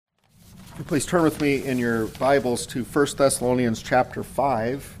Please turn with me in your Bibles to 1 Thessalonians chapter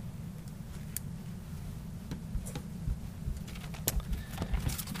 5.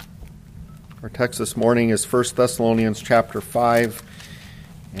 Our text this morning is 1 Thessalonians chapter 5,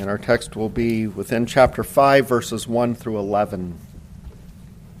 and our text will be within chapter 5, verses 1 through 11.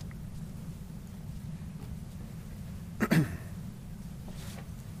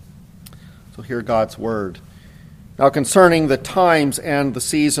 So hear God's word. Now concerning the times and the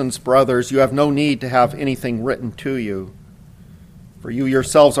seasons, brothers, you have no need to have anything written to you. For you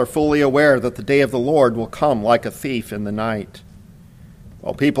yourselves are fully aware that the day of the Lord will come like a thief in the night.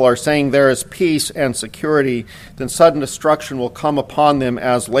 While people are saying there is peace and security, then sudden destruction will come upon them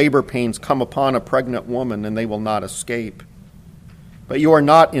as labor pains come upon a pregnant woman, and they will not escape. But you are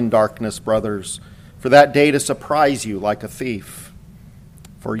not in darkness, brothers, for that day to surprise you like a thief.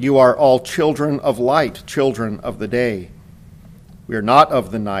 For you are all children of light, children of the day. We are not of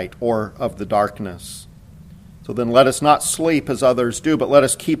the night or of the darkness. So then let us not sleep as others do, but let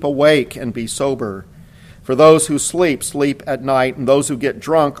us keep awake and be sober. For those who sleep, sleep at night, and those who get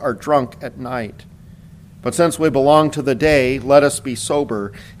drunk are drunk at night. But since we belong to the day, let us be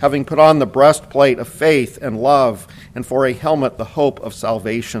sober, having put on the breastplate of faith and love, and for a helmet the hope of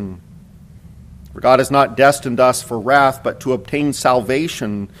salvation. For God has not destined us for wrath, but to obtain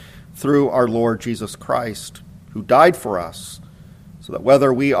salvation through our Lord Jesus Christ, who died for us, so that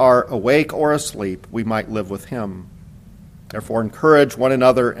whether we are awake or asleep, we might live with him. Therefore encourage one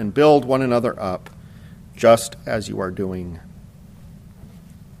another and build one another up, just as you are doing.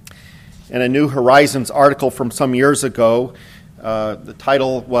 In a New Horizons article from some years ago, the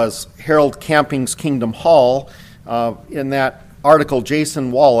title was Harold Camping's Kingdom Hall. In that article,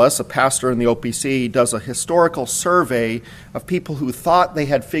 Jason Wallace, a pastor in the OPC, does a historical survey of people who thought they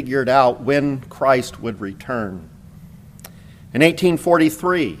had figured out when Christ would return. In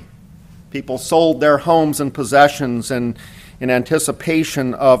 1843, people sold their homes and possessions in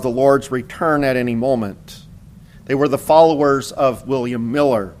anticipation of the Lord's return at any moment. They were the followers of William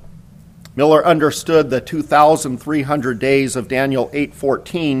Miller. Miller understood the 2,300 days of Daniel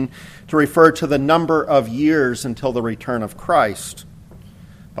 8:14 to refer to the number of years until the return of Christ.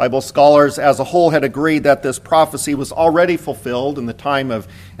 Bible scholars as a whole had agreed that this prophecy was already fulfilled in the time of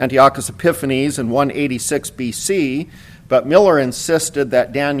Antiochus Epiphanes in 186 BC, but Miller insisted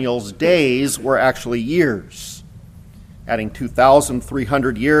that Daniel's days were actually years. Adding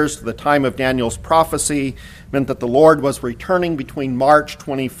 2,300 years to the time of Daniel's prophecy meant that the Lord was returning between March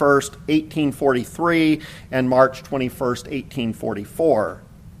 21st, 1843 and March 21st, 1844.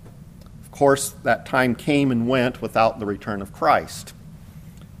 Of course, that time came and went without the return of Christ.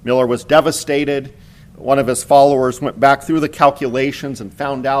 Miller was devastated. One of his followers went back through the calculations and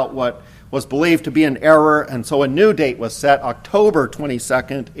found out what was believed to be an error, and so a new date was set, October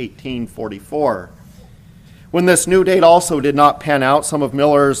 22nd, 1844. When this new date also did not pan out, some of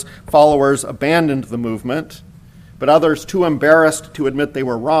Miller's followers abandoned the movement, but others, too embarrassed to admit they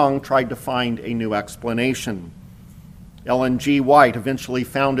were wrong, tried to find a new explanation. Ellen G. White eventually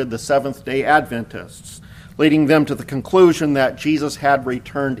founded the Seventh-day Adventists, leading them to the conclusion that Jesus had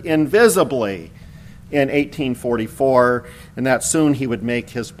returned invisibly in 1844, and that soon he would make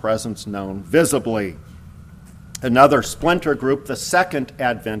his presence known visibly. Another splinter group, the Second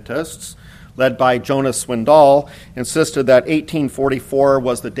Adventists, led by Jonas Swindoll, insisted that 1844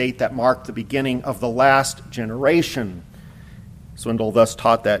 was the date that marked the beginning of the last generation. Swindoll thus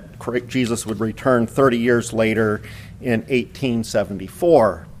taught that Jesus would return 30 years later in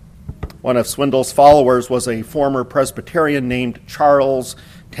 1874. One of Swindoll's followers was a former Presbyterian named Charles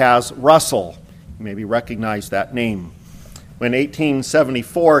Taz Russell. You maybe recognize that name. When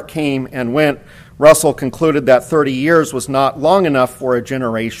 1874 came and went, Russell concluded that 30 years was not long enough for a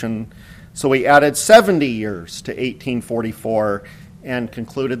generation, so he added 70 years to 1844 and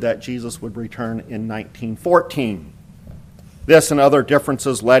concluded that Jesus would return in 1914. This and other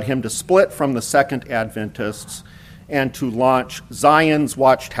differences led him to split from the Second Adventists and to launch Zion's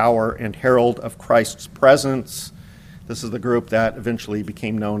Watchtower and Herald of Christ's Presence. This is the group that eventually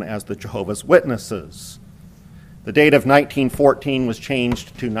became known as the Jehovah's Witnesses. The date of 1914 was changed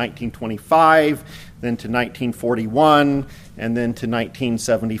to 1925, then to 1941, and then to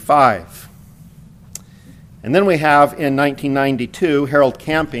 1975. And then we have in 1992, Harold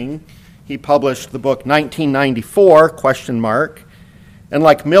Camping. He published the book 1994, ? And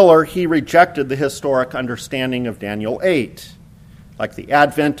like Miller, he rejected the historic understanding of Daniel 8. Like the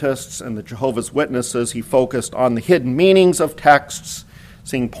Adventists and the Jehovah's Witnesses, he focused on the hidden meanings of texts,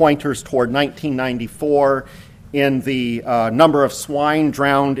 seeing pointers toward 1994 in the number of swine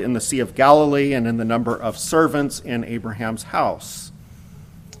drowned in the Sea of Galilee and in the number of servants in Abraham's house.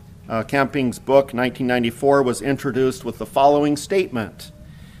 Camping's book, 1994, was introduced with the following statement.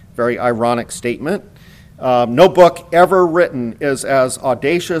 Very ironic statement. No book ever written is as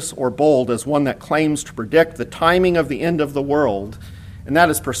audacious or bold as one that claims to predict the timing of the end of the world, and that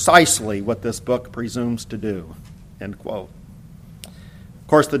is precisely what this book presumes to do. End quote. Of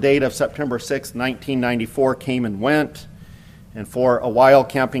course, the date of September 6, 1994 came and went, and for a while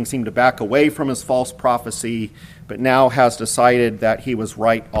Camping seemed to back away from his false prophecy, but now has decided that he was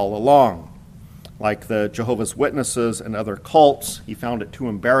right all along. Like the Jehovah's Witnesses and other cults, he found it too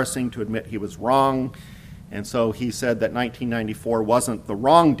embarrassing to admit he was wrong, and so he said that 1994 wasn't the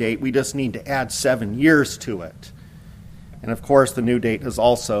wrong date, we just need to add 7 years to it. And of course, the new date has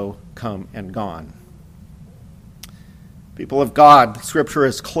also come and gone. People of God, Scripture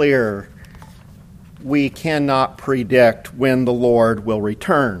is clear. We cannot predict when the Lord will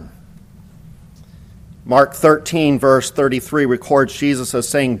return. Mark 13, verse 33 records Jesus as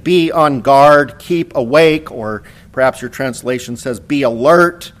saying, "Be on guard, keep awake," or perhaps your translation says, "Be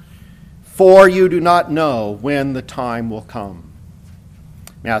alert, for you do not know when the time will come."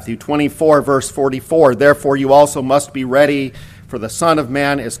 Matthew 24, verse 44, "Therefore you also must be ready, for the Son of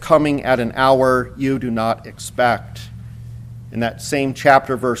Man is coming at an hour you do not expect." In that same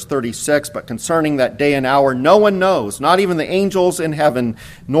chapter, verse 36, "But concerning that day and hour no one knows, not even the angels in heaven,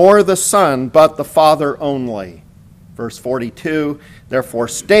 nor the Son, but the Father only." Verse 42, "Therefore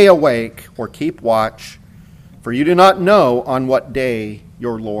stay awake or keep watch, for you do not know on what day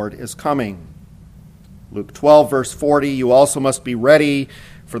your Lord is coming." Luke 12, verse 40, "You also must be ready,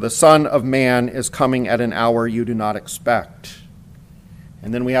 for the Son of Man is coming at an hour you do not expect."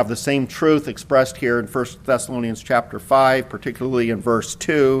 And then we have the same truth expressed here in 1 Thessalonians chapter 5, particularly in verse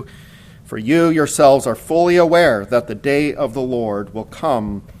 2. "For you yourselves are fully aware that the day of the Lord will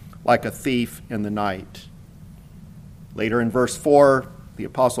come like a thief in the night." Later in verse 4, the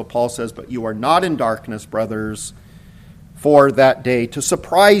Apostle Paul says, "But you are not in darkness, brothers, for that day to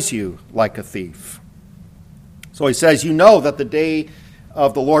surprise you like a thief." So he says, you know that the day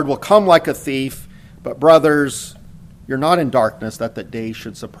of the Lord will come like a thief, but brothers, you're not in darkness that that day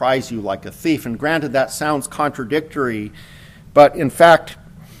should surprise you like a thief. And granted, that sounds contradictory, but in fact,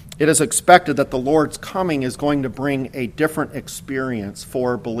 it is expected that the Lord's coming is going to bring a different experience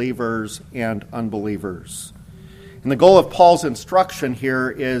for believers and unbelievers. And the goal of Paul's instruction here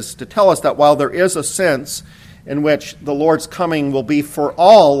is to tell us that while there is a sense in which the Lord's coming will be for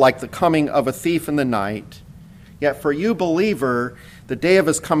all like the coming of a thief in the night, yet for you, believer, the day of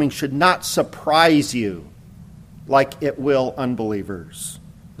his coming should not surprise you like it will unbelievers.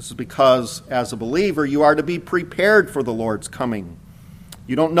 This is because, as a believer, you are to be prepared for the Lord's coming.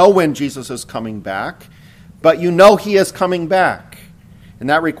 You don't know when Jesus is coming back, but you know he is coming back. And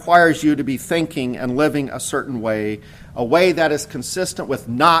that requires you to be thinking and living a certain way, a way that is consistent with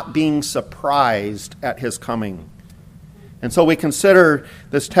not being surprised at his coming. And so we consider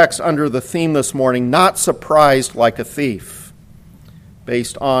this text under the theme this morning, "Not Surprised Like a Thief,"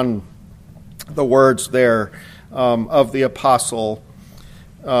 based on the words there of the apostle,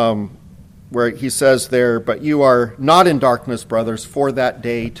 where he says there, "But you are not in darkness, brothers, for that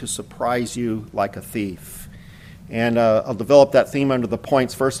day to surprise you like a thief." And I'll develop that theme under the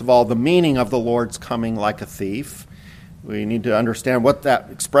points. First of all, the meaning of the Lord's coming like a thief. We need to understand what that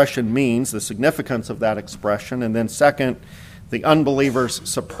expression means, the significance of that expression. And then second, the unbeliever's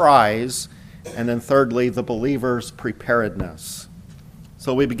surprise. And then thirdly, the believer's preparedness.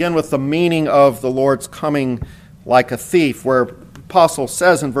 So we begin with the meaning of the Lord's coming like a thief, where the apostle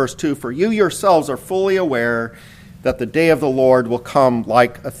says in verse 2, "For you yourselves are fully aware that the day of the Lord will come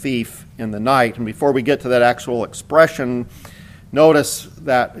like a thief in the night." And before we get to that actual expression, notice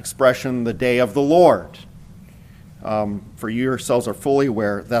that expression, "the day of the Lord." For you yourselves are fully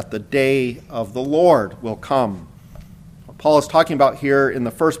aware that the day of the Lord will come. What Paul is talking about here in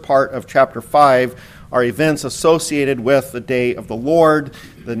the first part of chapter 5 are events associated with the day of the Lord,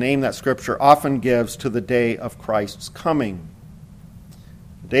 the name that Scripture often gives to the day of Christ's coming.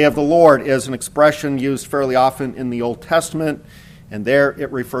 The day of the Lord is an expression used fairly often in the Old Testament, and there it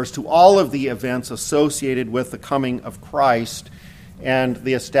refers to all of the events associated with the coming of Christ and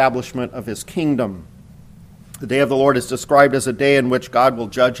the establishment of his kingdom. The day of the Lord is described as a day in which God will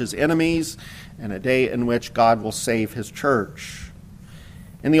judge his enemies and a day in which God will save his church.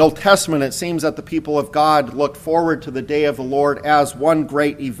 In the Old Testament, it seems that the people of God looked forward to the day of the Lord as one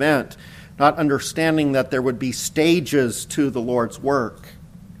great event, not understanding that there would be stages to the Lord's work.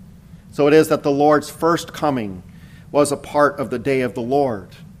 So it is that the Lord's first coming was a part of the day of the Lord.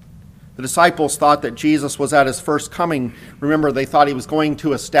 The disciples thought that Jesus was at his first coming. Remember, they thought he was going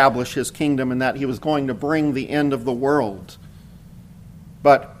to establish his kingdom and that he was going to bring the end of the world.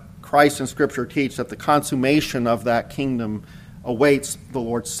 But Christ and Scripture teach that the consummation of that kingdom awaits the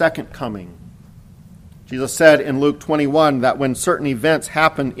Lord's second coming. Jesus said in Luke 21 that when certain events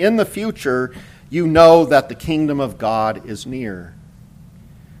happen in the future, you know that the kingdom of God is near.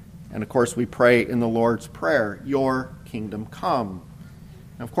 And of course, we pray in the Lord's Prayer, your kingdom come.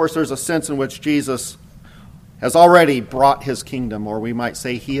 And of course, there's a sense in which Jesus has already brought his kingdom, or we might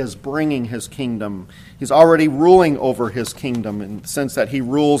say he is bringing his kingdom. He's already ruling over his kingdom in the sense that he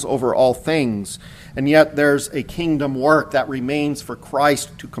rules over all things. And yet there's a kingdom work that remains for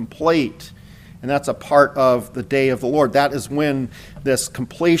Christ to complete. And that's a part of the day of the Lord. That is when this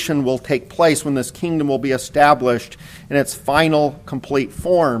completion will take place, when this kingdom will be established in its final, complete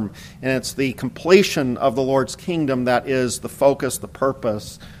form. And it's the completion of the Lord's kingdom that is the focus, the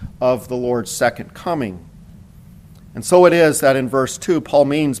purpose of the Lord's second coming. And so it is that in verse 2, Paul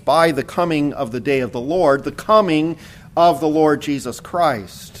means by the coming of the day of the Lord, the coming of the Lord Jesus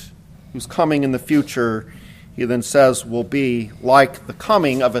Christ, whose coming in the future, he then says, will be like the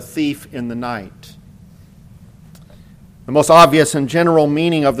coming of a thief in the night. The most obvious and general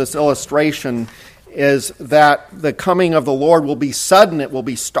meaning of this illustration is that the coming of the Lord will be sudden, it will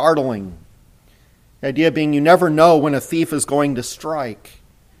be startling. The idea being you never know when a thief is going to strike.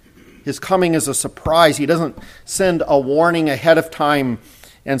 His coming is a surprise. He doesn't send a warning ahead of time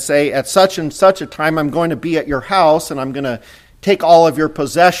and say, at such and such a time I'm going to be at your house and I'm going to take all of your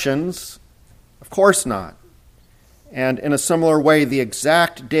possessions. Of course not. And in a similar way, the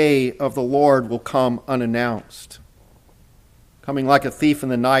exact day of the Lord will come unannounced. Coming like a thief in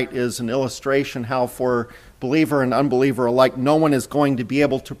the night is an illustration how for believer and unbeliever alike, no one is going to be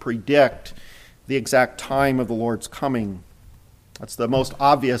able to predict the exact time of the Lord's coming. That's the most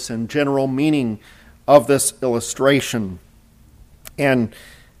obvious and general meaning of this illustration. And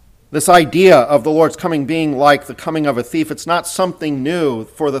this idea of the Lord's coming being like the coming of a thief, it's not something new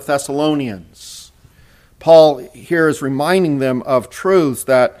for the Thessalonians. Paul here is reminding them of truths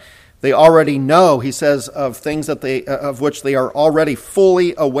that they already know. He says of things of which they are already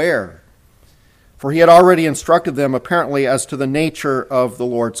fully aware. For he had already instructed them apparently as to the nature of the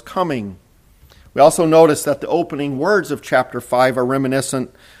Lord's coming. We also notice that the opening words of chapter 5 are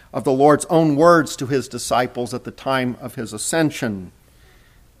reminiscent of the Lord's own words to his disciples at the time of his ascension.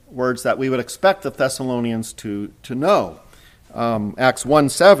 Words that we would expect the Thessalonians to know. Acts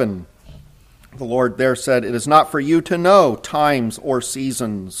 1:7, the Lord there said, "It is not for you to know times or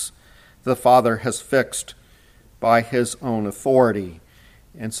seasons the Father has fixed by his own authority."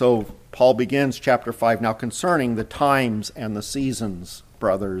 And so Paul begins chapter 5 now concerning the times and the seasons,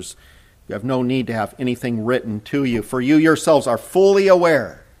 brothers. You have no need to have anything written to you, for you yourselves are fully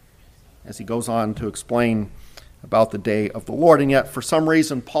aware, as he goes on to explain about the day of the Lord. And yet, for some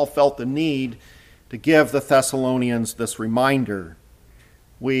reason, Paul felt the need to give the Thessalonians this reminder.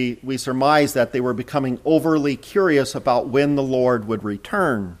 We surmise that they were becoming overly curious about when the Lord would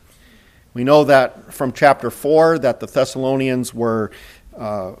return. We know that from chapter 4 that the Thessalonians were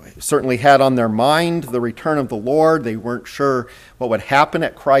certainly had on their mind the return of the Lord. They weren't sure what would happen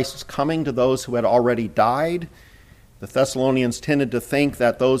at Christ's coming to those who had already died. The Thessalonians tended to think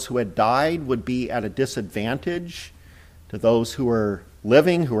that those who had died would be at a disadvantage to those who were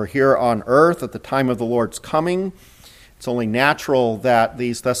living, who were here on earth at the time of the Lord's coming. It's only natural that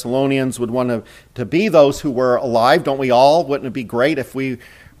these Thessalonians would want to be those who were alive. Don't we all? Wouldn't it be great if we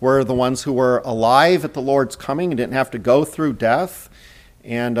were the ones who were alive at the Lord's coming and didn't have to go through death?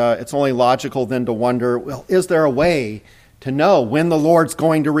 And it's only logical then to wonder, well, is there a way to know when the Lord's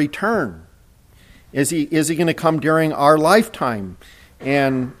going to return? Is he going to come during our lifetime?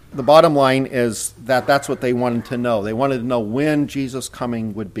 And the bottom line is that that's what they wanted to know. They wanted to know when Jesus'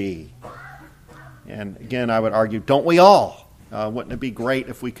 coming would be. And again, I would argue, don't we all? Wouldn't it be great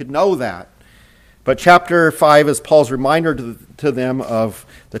if we could know that? But chapter 5 is Paul's reminder to them of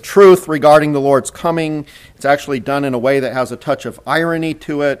the truth regarding the Lord's coming. It's actually done in a way that has a touch of irony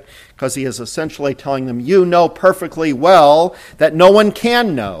to it, because he is essentially telling them, you know perfectly well that no one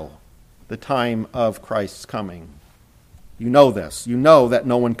can know the time of Christ's coming. You know this. You know that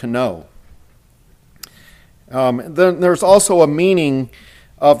no one can know. Then there's also a meaning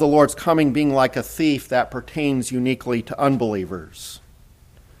of the Lord's coming being like a thief that pertains uniquely to unbelievers.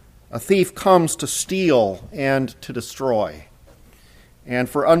 A thief comes to steal and to destroy. And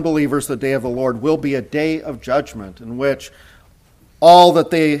for unbelievers, the day of the Lord will be a day of judgment in which all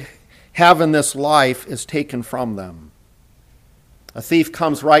that they have in this life is taken from them. A thief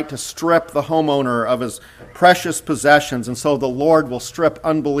comes right to strip the homeowner of his precious possessions, and so the Lord will strip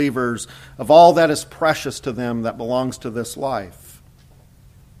unbelievers of all that is precious to them that belongs to this life.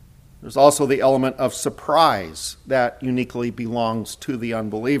 There's also the element of surprise that uniquely belongs to the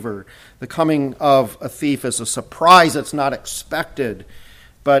unbeliever. The coming of a thief is a surprise. It's not expected.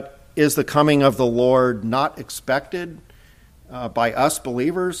 But is the coming of the Lord not expected by us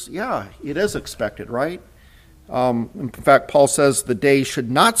believers? Yeah, it is expected, right? In fact, Paul says the day should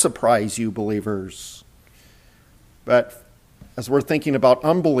not surprise you believers. But as we're thinking about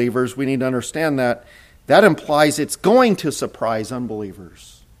unbelievers, we need to understand that that implies it's going to surprise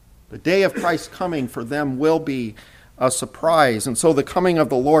unbelievers. The day of Christ's coming for them will be a surprise. And so the coming of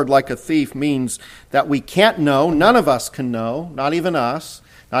the Lord like a thief means that we can't know, none of us can know, not even us,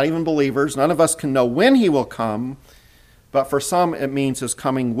 not even believers, none of us can know when he will come. But for some, it means his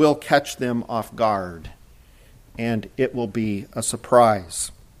coming will catch them off guard, and it will be a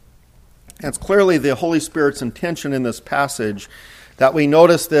surprise. And it's clearly the Holy Spirit's intention in this passage that we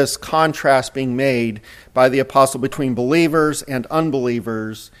notice this contrast being made by the apostle between believers and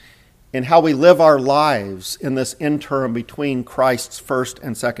unbelievers in how we live our lives in this interim between Christ's first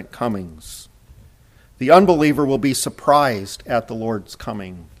and second comings. The unbeliever will be surprised at the Lord's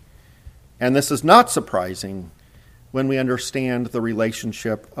coming. And this is not surprising when we understand the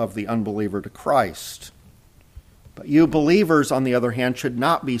relationship of the unbeliever to Christ. But you believers, on the other hand, should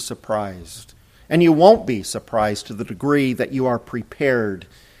not be surprised. And you won't be surprised to the degree that you are prepared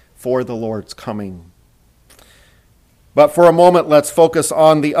for the Lord's coming. But for a moment, let's focus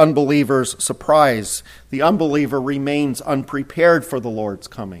on the unbeliever's surprise. The unbeliever remains unprepared for the Lord's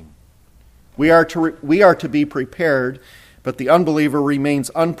coming. We are to be prepared, but the unbeliever remains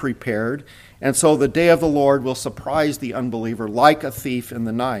unprepared, and so the day of the Lord will surprise the unbeliever like a thief in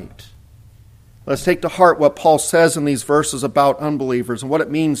the night. Let's take to heart what Paul says in these verses about unbelievers and what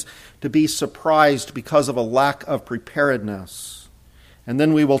it means to be surprised because of a lack of preparedness. And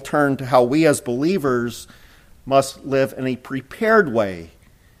then we will turn to how we as believers must live in a prepared way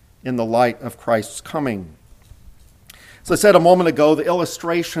in the light of Christ's coming. As I said a moment ago, the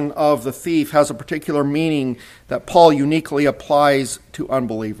illustration of the thief has a particular meaning that Paul uniquely applies to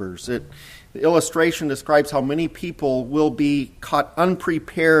unbelievers. The illustration describes how many people will be caught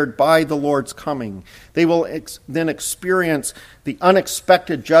unprepared by the Lord's coming. They will then experience the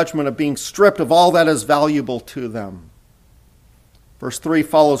unexpected judgment of being stripped of all that is valuable to them. Verse 3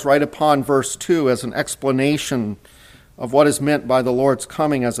 follows right upon verse 2 as an explanation of what is meant by the Lord's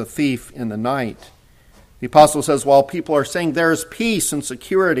coming as a thief in the night. The apostle says, while people are saying there is peace and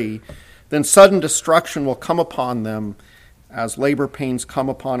security, then sudden destruction will come upon them as labor pains come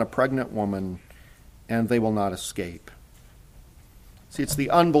upon a pregnant woman, and they will not escape. See, it's the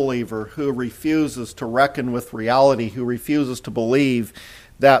unbeliever who refuses to reckon with reality, who refuses to believe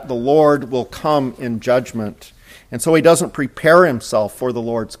that the Lord will come in judgment. And so he doesn't prepare himself for the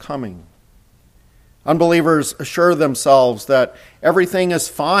Lord's coming. Unbelievers assure themselves that everything is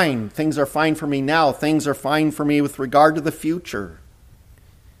fine. Things are fine for me now. Things are fine for me with regard to the future.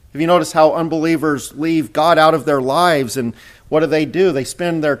 Have you noticed how unbelievers leave God out of their lives, and what do? They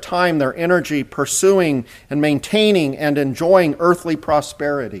spend their time, their energy pursuing and maintaining and enjoying earthly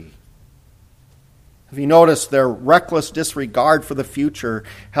prosperity. Have you noticed their reckless disregard for the future,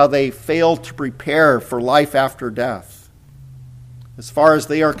 how they fail to prepare for life after death? As far as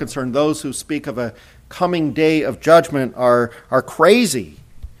they are concerned, those who speak of a coming day of judgment are crazy.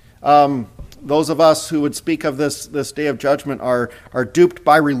 Those of us who would speak of this day of judgment are duped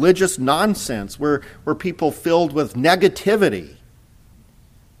by religious nonsense. We're people filled with negativity.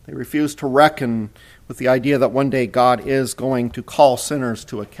 They refuse to reckon with the idea that one day God is going to call sinners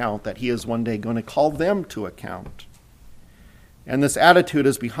to account, that he is one day going to call them to account. And this attitude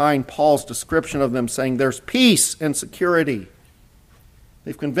is behind Paul's description of them, saying there's peace and security.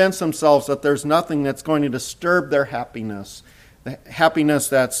 They've convinced themselves that there's nothing that's going to disturb their happiness, the happiness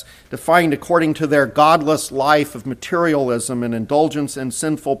that's defined according to their godless life of materialism and indulgence in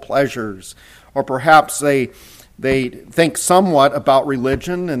sinful pleasures. Or perhaps they think somewhat about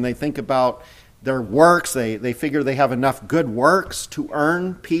religion, and they think about their works. They figure they have enough good works to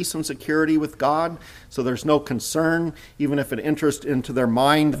earn peace and security with God, so there's no concern, even if it enters into their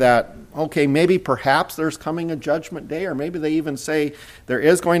mind that, okay, maybe perhaps there's coming a judgment day, or maybe they even say there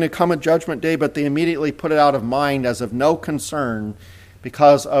is going to come a judgment day, but they immediately put it out of mind as of no concern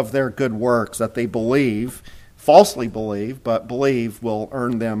because of their good works that they believe, falsely believe, but believe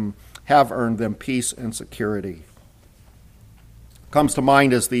have earned them peace and security. Comes to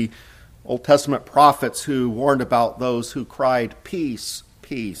mind as the Old Testament prophets who warned about those who cried, "Peace,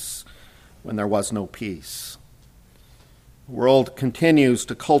 peace," when there was no peace. The world continues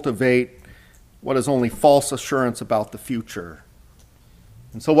to cultivate what is only false assurance about the future.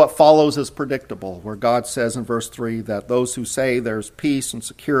 And so what follows is predictable, where God says in verse 3 that those who say there's peace and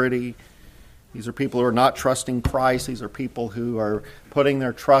security, these are people who are not trusting Christ. These are people who are putting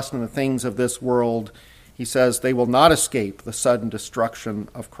their trust in the things of this world. He says they will not escape the sudden destruction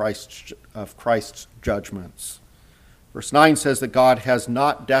of Christ's judgments. Verse 9 says that God has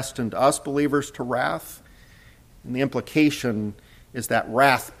not destined us believers to wrath. And the implication is that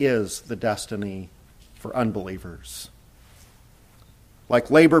wrath is the destiny for unbelievers.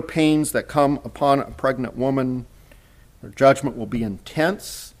 Like labor pains that come upon a pregnant woman, their judgment will be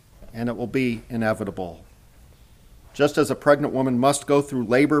intense and it will be inevitable. Just as a pregnant woman must go through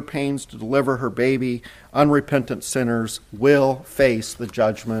labor pains to deliver her baby, unrepentant sinners will face the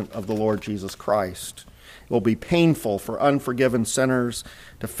judgment of the Lord Jesus Christ. It will be painful for unforgiven sinners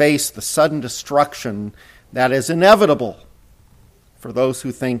to face the sudden destruction that is inevitable for those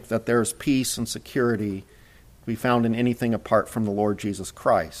who think that there is peace and security to be found in anything apart from the Lord Jesus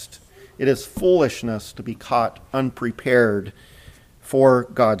Christ. It is foolishness to be caught unprepared for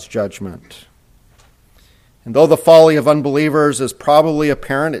God's judgment. And though the folly of unbelievers is probably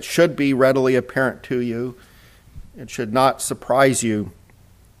apparent, it should be readily apparent to you. It should not surprise you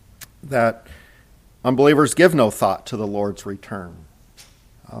that unbelievers give no thought to the Lord's return.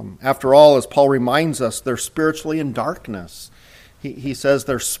 After all, as Paul reminds us, they're spiritually in darkness. He says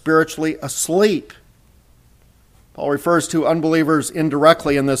they're spiritually asleep. Paul refers to unbelievers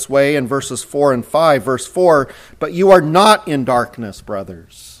indirectly in this way in verses 4 and 5. Verse 4, but you are not in darkness,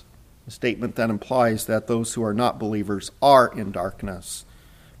 brothers. A statement that implies that those who are not believers are in darkness.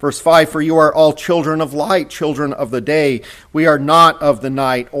 Verse 5, for you are all children of light, children of the day. We are not of the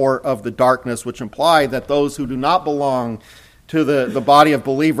night or of the darkness, which imply that those who do not belong to the body of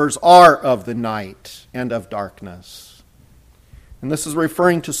believers are of the night and of darkness. And this is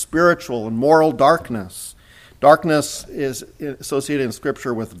referring to spiritual and moral darkness. Darkness is associated in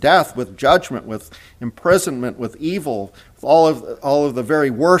Scripture with death, with judgment, with imprisonment, with evil, with all of the very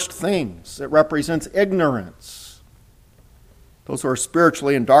worst things. It represents ignorance. Those who are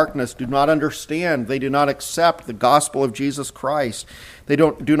spiritually in darkness do not understand. They do not accept the gospel of Jesus Christ. They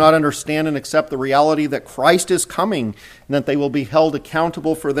do not understand and accept the reality that Christ is coming and that they will be held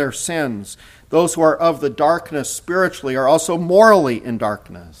accountable for their sins. Those who are of the darkness spiritually are also morally in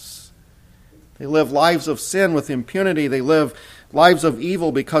darkness. They live lives of sin with impunity. They live lives of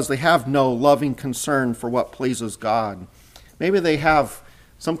evil because they have no loving concern for what pleases God. Maybe they have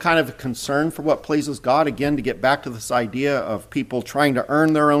some kind of a concern for what pleases God, again, to get back to this idea of people trying to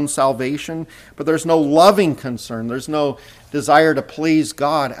earn their own salvation, but there's no loving concern. There's no desire to please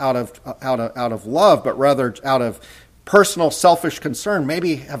God out of love, but rather out of personal selfish concern.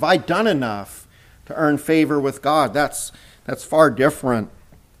 Maybe have I done enough to earn favor with God? That's far different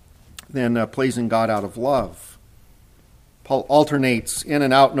than pleasing God out of love. Paul alternates in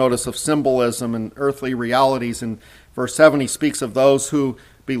and out, notice, of symbolism and earthly realities. In verse 7, he speaks of those who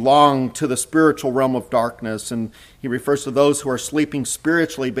belong to the spiritual realm of darkness, and he refers to those who are sleeping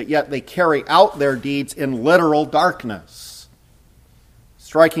spiritually, but yet they carry out their deeds in literal darkness.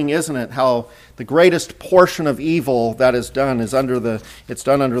 Striking, isn't it, how the greatest portion of evil that is done is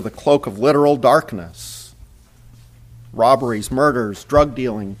done under the cloak of literal darkness. Robberies, murders, drug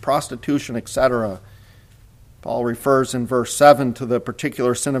dealing, prostitution, etc. Paul refers in verse 7 to the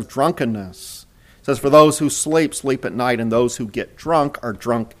particular sin of drunkenness. It says, for those who sleep, sleep at night, and those who get drunk are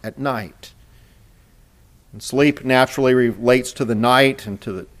drunk at night. And sleep naturally relates to the night and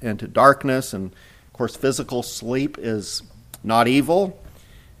to darkness, and of course physical sleep is not evil.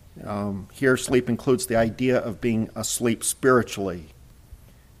 Here sleep includes the idea of being asleep spiritually.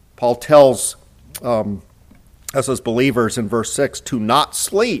 Paul tells us as believers in verse 6 to not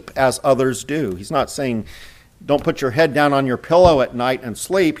sleep as others do. He's not saying don't put your head down on your pillow at night and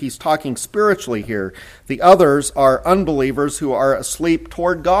sleep. He's talking spiritually here. The others are unbelievers who are asleep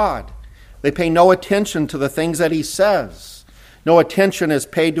toward God. They pay no attention to the things that he says. No attention is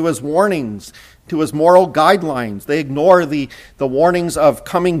paid to his warnings, to his moral guidelines. They ignore the warnings of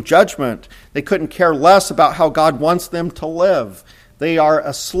coming judgment. They couldn't care less about how God wants them to live. They are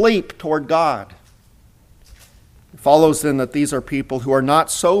asleep toward God. It follows then that these are people who are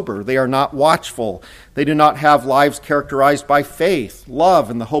not sober. They are not watchful. They do not have lives characterized by faith, love,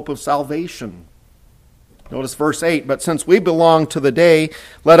 and the hope of salvation. Notice verse 8, but since we belong to the day,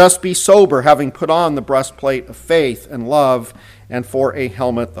 let us be sober, having put on the breastplate of faith and love, and for a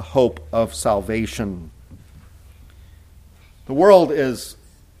helmet the hope of salvation. The world is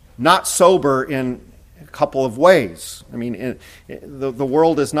not sober in a couple of ways. I mean, the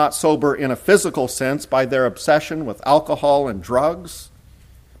world is not sober in a physical sense by their obsession with alcohol and drugs.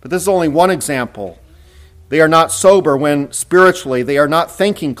 But this is only one example. They are not sober when spiritually they are not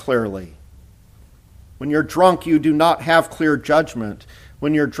thinking clearly. When you're drunk, you do not have clear judgment.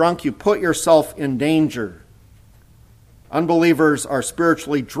 When you're drunk, you put yourself in danger. Unbelievers are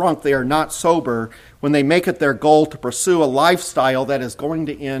spiritually drunk. They are not sober when they make it their goal to pursue a lifestyle that is going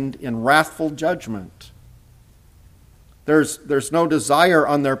to end in wrathful judgment. There's no desire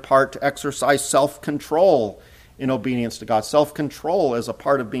on their part to exercise self-control in obedience to God. Self-control is a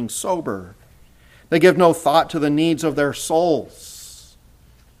part of being sober. They give no thought to the needs of their souls.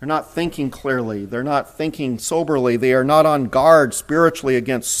 They're not thinking clearly. They're not thinking soberly. They are not on guard spiritually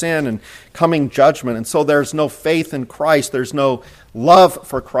against sin and coming judgment. And so there's no faith in Christ. There's no love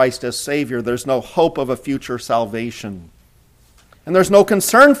for Christ as Savior. There's no hope of a future salvation. And there's no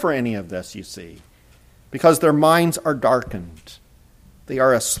concern for any of this, you see, because their minds are darkened. They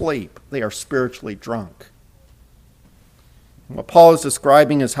are asleep. They are spiritually drunk. And what Paul is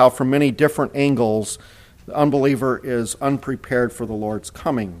describing is how from many different angles the unbeliever is unprepared for the Lord's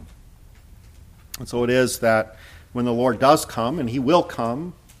coming. And so it is that when the Lord does come, and he will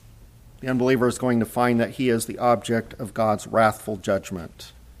come, the unbeliever is going to find that he is the object of God's wrathful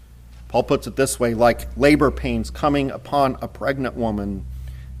judgment. Paul puts it this way, like labor pains coming upon a pregnant woman,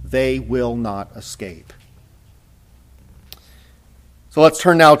 they will not escape. So let's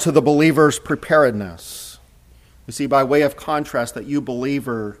turn now to the believer's preparedness. We see by way of contrast that you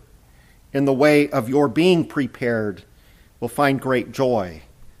believer, in the way of your being prepared, will find great joy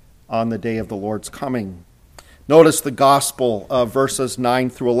on the day of the Lord's coming. Notice the gospel of verses 9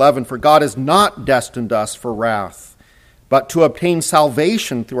 through 11. For God has not destined us for wrath, but to obtain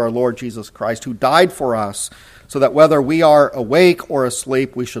salvation through our Lord Jesus Christ, who died for us, so that whether we are awake or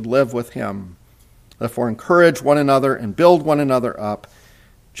asleep, we should live with him. Therefore, encourage one another and build one another up,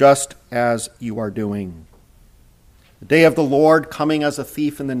 just as you are doing. The day of the Lord, coming as a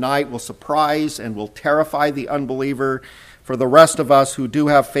thief in the night, will surprise and will terrify the unbeliever. For the rest of us who do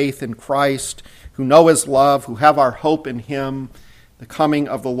have faith in Christ, who know his love, who have our hope in him, the coming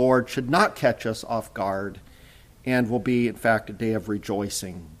of the Lord should not catch us off guard and will be, in fact, a day of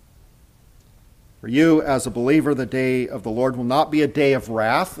rejoicing. For you, as a believer, the day of the Lord will not be a day of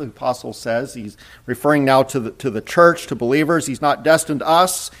wrath, the apostle says. He's referring now to the church, to believers. He's not destined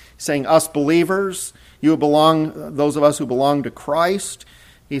us, he's saying us believers. You belong, those of us who belong to Christ.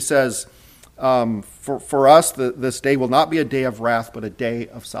 He says, for us, this day will not be a day of wrath, but a day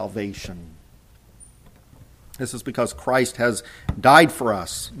of salvation. This is because Christ has died for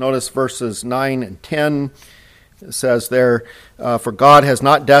us. Notice verses 9 and 10. It says there, for God has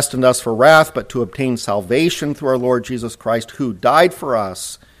not destined us for wrath, but to obtain salvation through our Lord Jesus Christ, who died for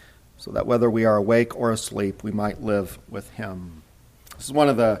us, so that whether we are awake or asleep, we might live with him. This is one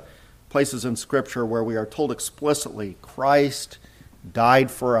of the places in Scripture where we are told explicitly, Christ died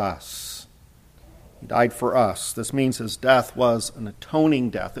for us. He died for us. This means his death was an atoning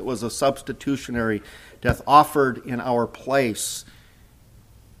death. It was a substitutionary death offered in our place.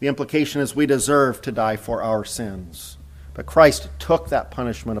 The implication is we deserve to die for our sins. But Christ took that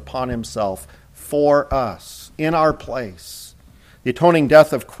punishment upon himself for us, in our place. The atoning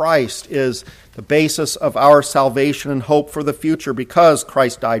death of Christ is the basis of our salvation and hope for the future because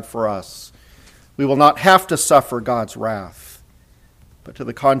Christ died for us. We will not have to suffer God's wrath. But to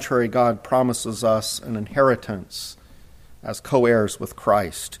the contrary, God promises us an inheritance as co-heirs with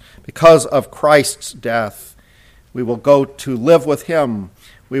Christ. Because of Christ's death, we will go to live with him.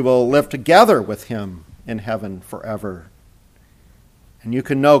 We will live together with him in heaven forever. And you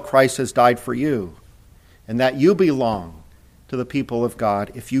can know Christ has died for you and that you belong to the people of God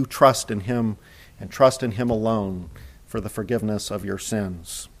if you trust in him and trust in him alone for the forgiveness of your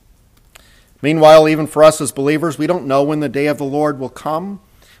sins. Meanwhile, even for us as believers, we don't know when the day of the Lord will come.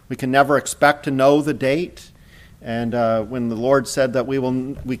 We can never expect to know the date. And when the Lord said that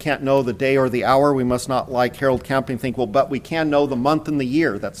we can't know the day or the hour, we must not, like Harold Camping, think, well, but we can know the month and the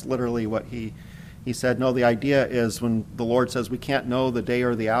year. That's literally what he said. No, the idea is when the Lord says we can't know the day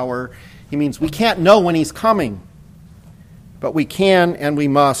or the hour, he means we can't know when he's coming. But we can and we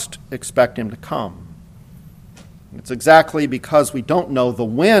must expect him to come. It's exactly because we don't know the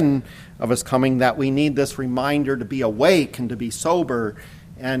when of his coming that we need this reminder to be awake and to be sober,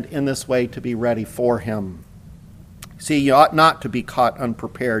 and in this way to be ready for him. See, you ought not to be caught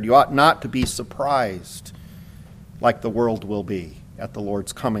unprepared. You ought not to be surprised like the world will be at the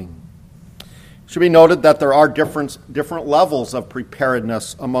Lord's coming. It should be noted that there are different levels of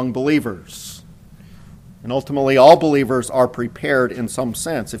preparedness among believers. And ultimately, all believers are prepared in some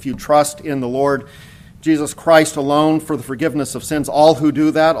sense. If you trust in the Lord Jesus Christ alone for the forgiveness of sins. All who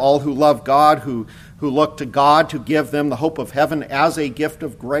do that, all who love God, who look to God to give them the hope of heaven as a gift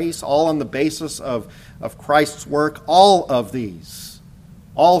of grace, all on the basis of Christ's work, all of these,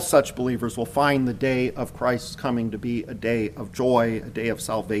 all such believers will find the day of Christ's coming to be a day of joy, a day of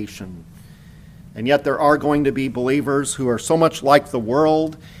salvation. And yet there are going to be believers who are so much like the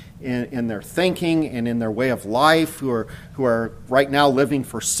world in their thinking and in their way of life, who are right now living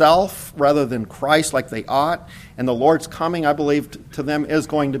for self rather than Christ like they ought. And the Lord's coming, I believe, to them is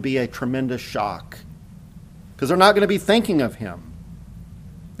going to be a tremendous shock. Because they're not going to be thinking of Him.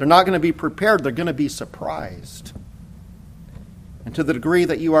 They're not going to be prepared. They're going to be surprised. And to the degree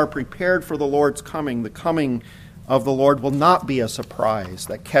that you are prepared for the Lord's coming, the coming of the Lord will not be a surprise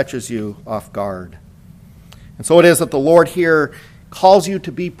that catches you off guard. And so it is that the Lord here calls you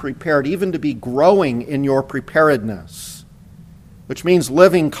to be prepared, even to be growing in your preparedness, which means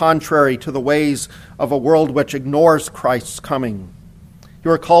living contrary to the ways of a world which ignores Christ's coming.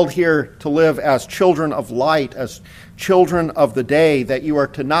 You are called here to live as children of light, as children of the day, that you are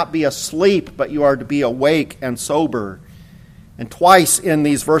to not be asleep, but you are to be awake and sober. And twice in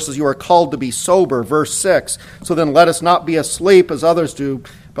these verses you are called to be sober. Verse 6, so then let us not be asleep as others do,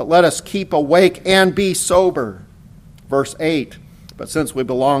 but let us keep awake and be sober. Verse 8, but since we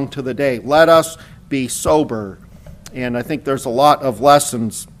belong to the day, let us be sober. And I think there's a lot of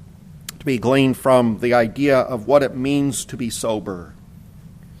lessons to be gleaned from the idea of what it means to be sober.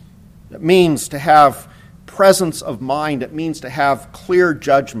 It means to have presence of mind. It means to have clear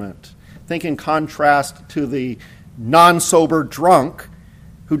judgment. Think in contrast to the non-sober drunk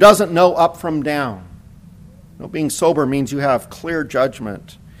who doesn't know up from down. Being sober means you have clear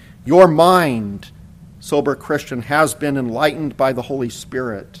judgment. Your mind, sober Christian, has been enlightened by the Holy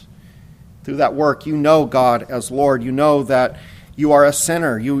Spirit. Through that work, you know God as Lord. You know that you are a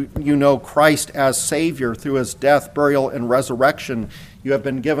sinner. You know Christ as Savior through His death, burial, and resurrection. You have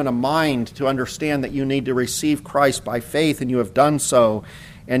been given a mind to understand that you need to receive Christ by faith, and you have done so.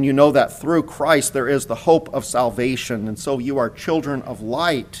 And you know that through Christ there is the hope of salvation. And so you are children of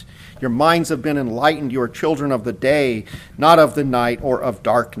light. Your minds have been enlightened. You are children of the day, not of the night or of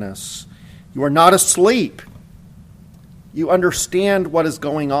darkness. You are not asleep. You understand what is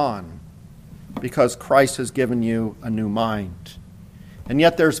going on because Christ has given you a new mind. And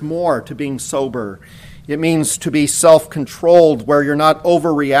yet there's more to being sober. It means to be self-controlled, where you're not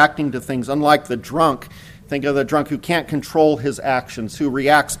overreacting to things, unlike the drunk. Think of the drunk who can't control his actions, who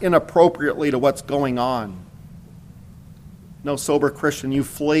reacts inappropriately to what's going on. No, sober Christian, you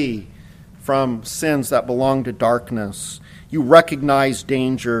flee from sins that belong to darkness. You recognize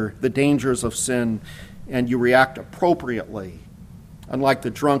danger, the dangers of sin, and you react appropriately. Unlike the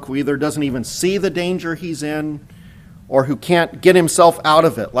drunk who either doesn't even see the danger he's in or who can't get himself out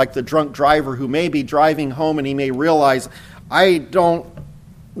of it, like the drunk driver who may be driving home and he may realize, I don't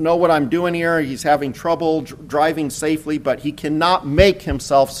know what I'm doing here. He's having trouble driving safely, but he cannot make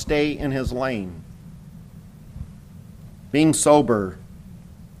himself stay in his lane. Being sober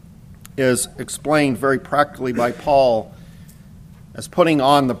is explained very practically by Paul as putting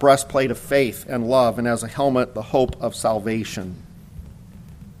on the breastplate of faith and love, and as a helmet, the hope of salvation.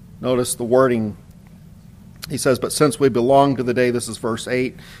 Notice the wording. He says, but since we belong to the day, this is verse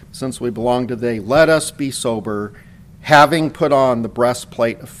 8, since we belong to the day, let us be sober, having put on the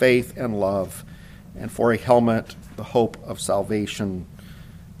breastplate of faith and love, and for a helmet, the hope of salvation.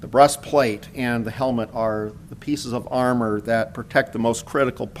 The breastplate and the helmet are the pieces of armor that protect the most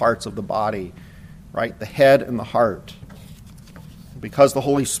critical parts of the body, right? The head and the heart. Because the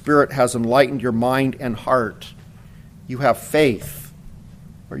Holy Spirit has enlightened your mind and heart, you have faith,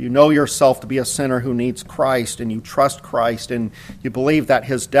 where you know yourself to be a sinner who needs Christ, and you trust Christ, and you believe that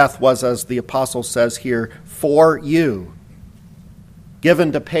His death was, as the apostle says here, for you,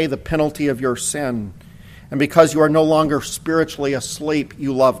 given to pay the penalty of your sin. And because you are no longer spiritually asleep,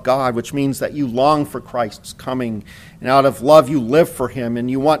 you love God, which means that you long for Christ's coming. And out of love, you live for Him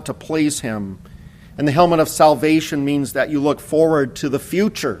and you want to please Him. And the helmet of salvation means that you look forward to the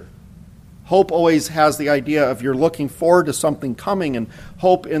future. Hope always has the idea of you're looking forward to something coming, and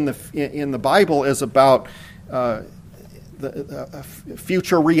hope in the Bible is about the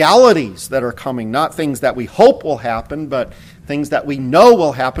future realities that are coming, not things that we hope will happen, but things that we know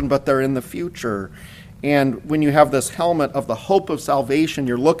will happen, but they're in the future. And when you have this helmet of the hope of salvation,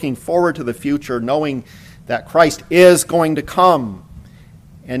 you're looking forward to the future, knowing that Christ is going to come,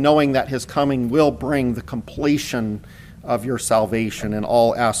 and knowing that His coming will bring the completion of your salvation in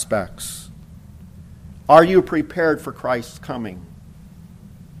all aspects. Are you prepared for Christ's coming?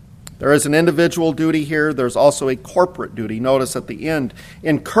 There is an individual duty here. There's also a corporate duty. Notice at the end,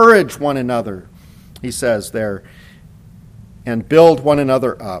 encourage one another He says there, and build one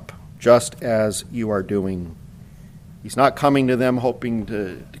another up, just as you are doing. He's not coming to them hoping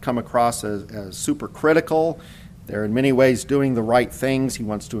to come across as super critical. They're in many ways doing the right things. He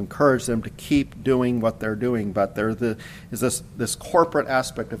wants to encourage them to keep doing what they're doing. But there is this corporate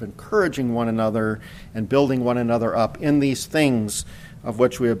aspect of encouraging one another and building one another up in these things of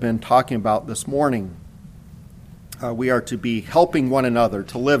which we have been talking about this morning. We are to be helping one another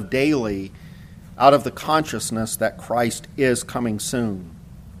to live daily out of the consciousness that Christ is coming soon.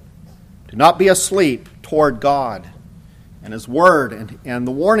 Do not be asleep toward God and His Word and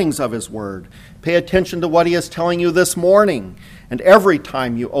the warnings of His Word. Pay attention to what He is telling you this morning and every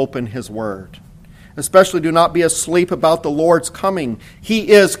time you open His Word. Especially do not be asleep about the Lord's coming.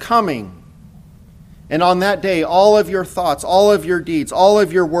 He is coming. And on that day, all of your thoughts, all of your deeds, all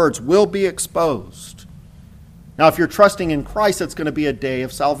of your words will be exposed. Now, if you're trusting in Christ, it's going to be a day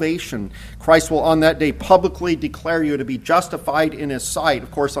of salvation. Christ will on that day publicly declare you to be justified in His sight,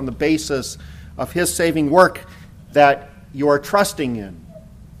 of course, on the basis of His saving work that you are trusting in.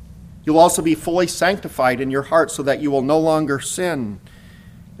 You'll also be fully sanctified in your heart so that you will no longer sin.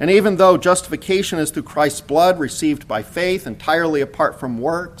 And even though justification is through Christ's blood, received by faith, entirely apart from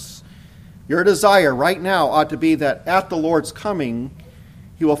works, your desire right now ought to be that at the Lord's coming,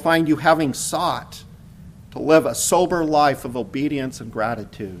 He will find you having sought to live a sober life of obedience and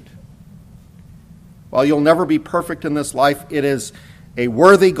gratitude. While you'll never be perfect in this life, it is a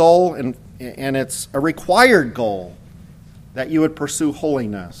worthy goal and it's a required goal that you would pursue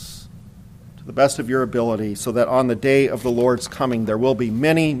holiness to the best of your ability so that on the day of the Lord's coming there will be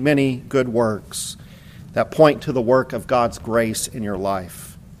many, many good works that point to the work of God's grace in your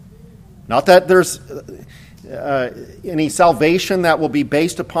life. Not that there's any salvation that will be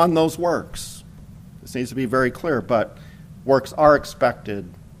based upon those works. This needs to be very clear, but works are expected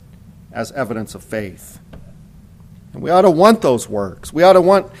as evidence of faith. And we ought to want those works. We ought to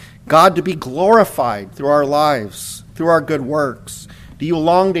want God to be glorified through our lives, through our good works. Do you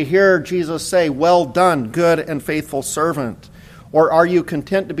long to hear Jesus say, "Well done, good and faithful servant"? Or are you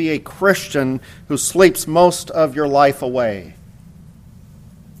content to be a Christian who sleeps most of your life away?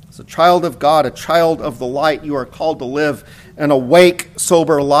 As a child of God, a child of the light, you are called to live an awake,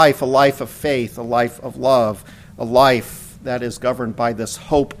 sober life, a life of faith, a life of love, a life that is governed by this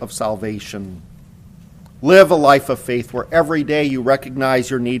hope of salvation. Live a life of faith where every day you recognize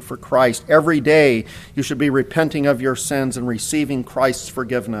your need for Christ. Every day you should be repenting of your sins and receiving Christ's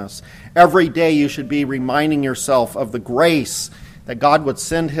forgiveness. Every day you should be reminding yourself of the grace that God would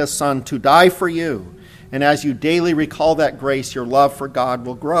send His Son to die for you. And as you daily recall that grace, your love for God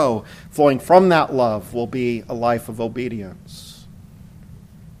will grow. Flowing from that love will be a life of obedience.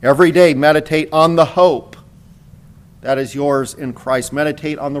 Every day, meditate on the hope that is yours in Christ.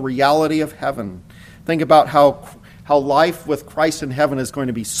 Meditate on the reality of heaven. Think about how life with Christ in heaven is going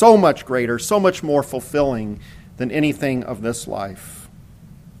to be so much greater, so much more fulfilling than anything of this life.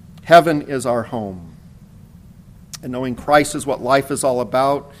 Heaven is our home. And knowing Christ is what life is all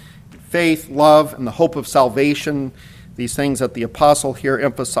about, faith, love, and the hope of salvation, these things that the apostle here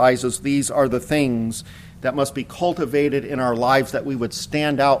emphasizes, these are the things that must be cultivated in our lives that we would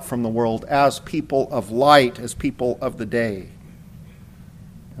stand out from the world as people of light, as people of the day.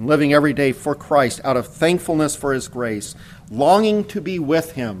 And living every day for Christ out of thankfulness for His grace, longing to be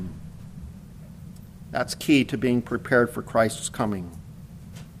with Him. That's key to being prepared for Christ's coming.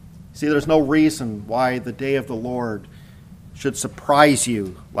 See, there's no reason why the day of the Lord should surprise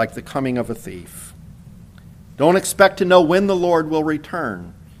you like the coming of a thief. Don't expect to know when the Lord will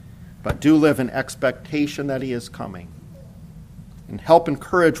return, but do live in expectation that He is coming. And help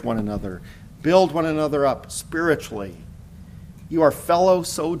encourage one another, build one another up spiritually. You are fellow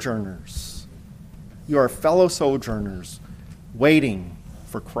sojourners. You are fellow sojourners waiting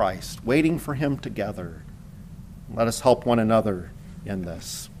for Christ, waiting for Him together. Let us help one another in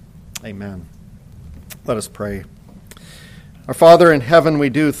this. Amen. Let us pray. Our Father in heaven, we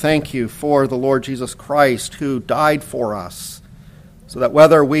do thank You for the Lord Jesus Christ who died for us so that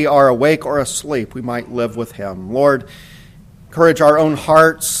whether we are awake or asleep, we might live with Him. Lord, encourage our own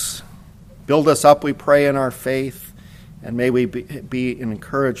hearts. Build us up, we pray, in our faith. And may we be an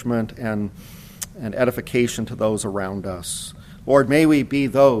encouragement and edification to those around us. Lord, may we be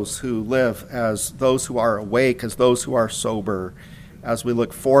those who live as those who are awake, as those who are sober, as we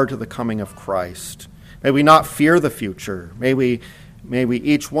look forward to the coming of Christ. May we not fear the future. May we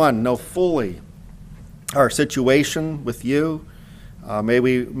each one know fully our situation with You. May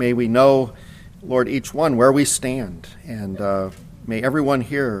we know, Lord, each one where we stand. And may everyone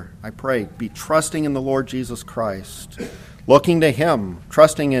here, I pray, be trusting in the Lord Jesus Christ, looking to him,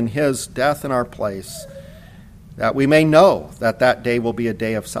 trusting in his death in our place, that we may know that that day will be a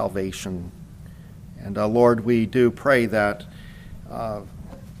day of salvation. And Lord, we do pray that,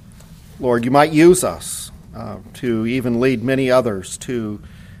 Lord, you might use us to even lead many others to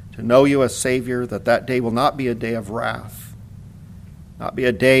know you as Savior, that that day will not be a day of wrath, not be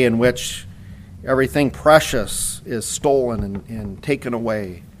a day in which everything precious is stolen and taken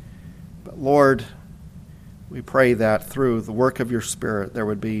away. But Lord, we pray that through the work of your Spirit, there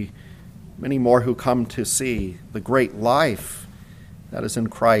would be many more who come to see the great life that is in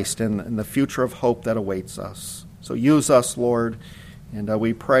Christ and the future of hope that awaits us. So use us, Lord, and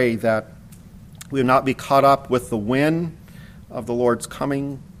we pray that we would not be caught up with the wind of the Lord's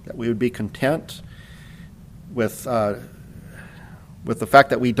coming, that we would be content with the fact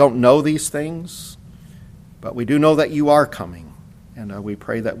that we don't know these things, but we do know that you are coming, and we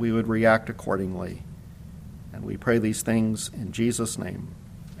pray that we would react accordingly. And we pray these things in Jesus' name.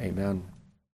 Amen.